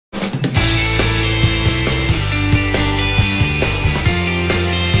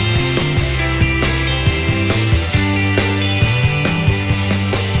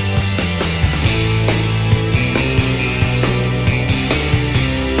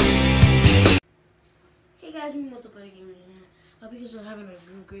Hope you guys are having a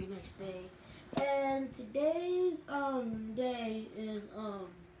great next day. And today's day is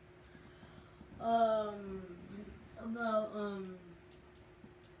um about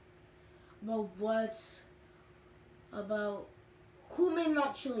about who made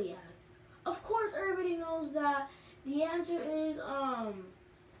Mount Chiliad. Of course, everybody knows that the answer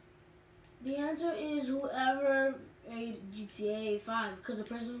is whoever made GTA 5, because the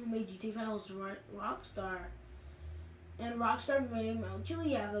person who made GTA 5 was Rockstar. And Rockstar made Mount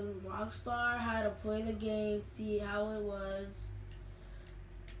Chiliad, and Rockstar had to play the game, see how it was.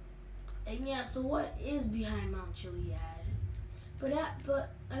 And yeah, so what is behind Mount Chiliad? But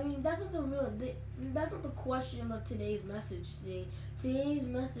I mean, that's not the question of today's message today. Today's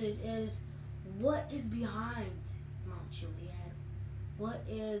message is, what is behind Mount Chiliad? What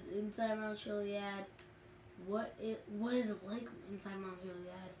is inside Mount Chiliad? What is it like inside Mount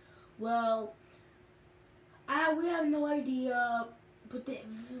Chiliad? Well, we have no idea, but the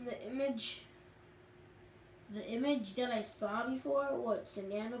image that I saw before, what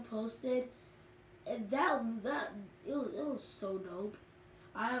Sanana posted, and it was so dope.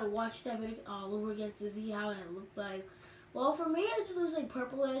 I had to watch that video all over again to see how it looked like. Well, for me, it just looks like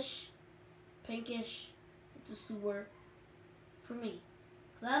purplish, pinkish. It's a sewer for me.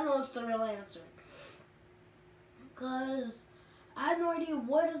 Cause I don't know what's the real answer. Cause I have no idea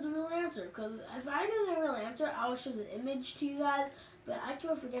what is the real answer. Cause if I knew the real answer, I would show the image to you guys. But I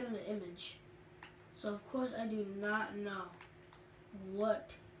keep forgetting the image. So of course I do not know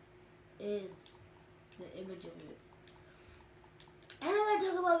what is the image of it. And I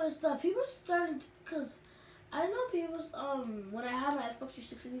gotta talk about this stuff. People started, cause I know people's when I had my Xbox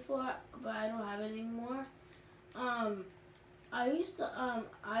 360 before, but I don't have it anymore. I used to have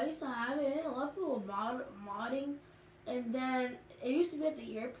it. A lot of people were modding, and then it used to be at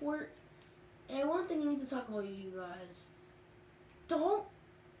the airport. And one thing I need to talk about, you guys,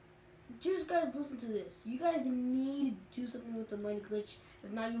 just guys, listen to this. You guys need to do something with the money glitch.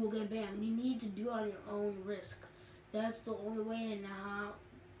 If not, you will get banned. You need to do it on your own risk. That's the only way, and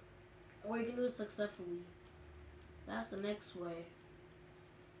or you can do it successfully. That's the next way.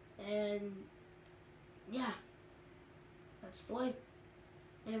 And yeah, that's the way.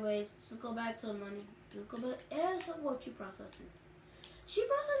 Anyways, let's go back to money. Let's go back. And something about chip processing. Chip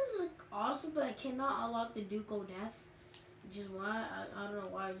processing is like awesome, but I cannot unlock the Duco Death. Which is why I don't know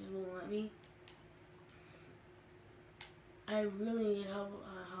why it just won't let me. I really need help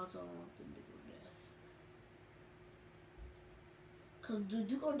on how to unlock the Duco Death. Cause the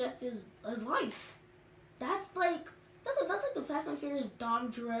Duco Death is life. That's like the Fast and Furious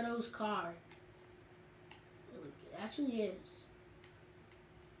Dom Toretto's car. It actually is.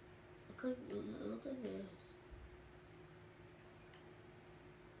 It looks like it is.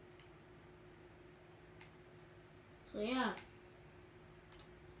 So yeah,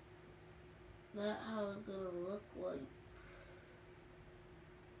 that's how it's gonna look like.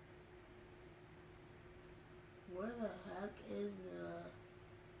 Where the heck is the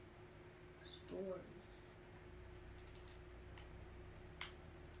stores?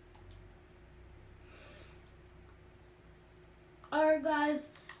 Alright guys,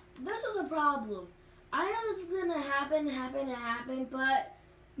 this is a problem. I know this is gonna happen, but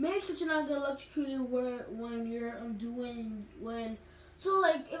make sure to not get electrocuted so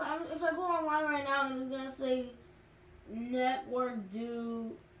like if I go online right now and it's gonna say network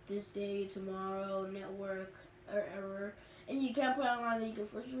due this day, tomorrow, network or error, and you can't put it online, then you get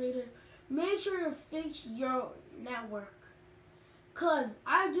frustrated. Make sure to fix your network. Cause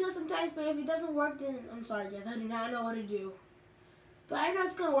I do that sometimes, but if it doesn't work, then I'm sorry guys, I do not know what to do. But I know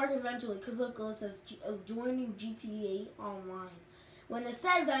it's gonna work eventually, cause look, it says joining GTA Online. When it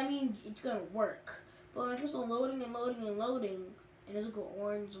says that, I mean it's gonna work. But when it keeps on loading and loading and loading, and there's like an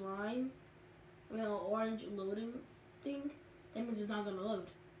orange line, an orange loading thing, that means it's not gonna load,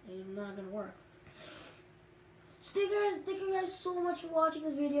 and it's not gonna work. So thank you guys so much for watching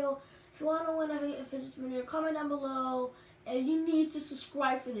this video. If you wanna win a fidget spinner, comment down below, and you need to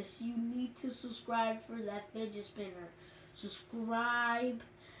subscribe for this. You need to subscribe for that fidget spinner. Subscribe,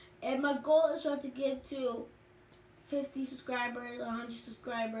 and my goal is to get to 50 subscribers, 100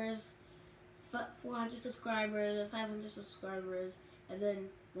 subscribers, 400 subscribers, 500 subscribers, and then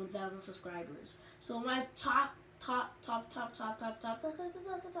 1,000 subscribers. So my top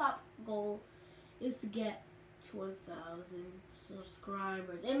goal is to get to 1,000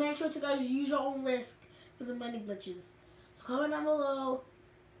 subscribers. And make sure to guys use your own risk for the money glitches. So comment down below.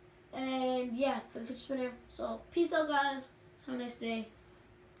 And yeah, for the fidget spinner. So peace out guys. Have a nice day.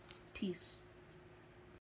 Peace.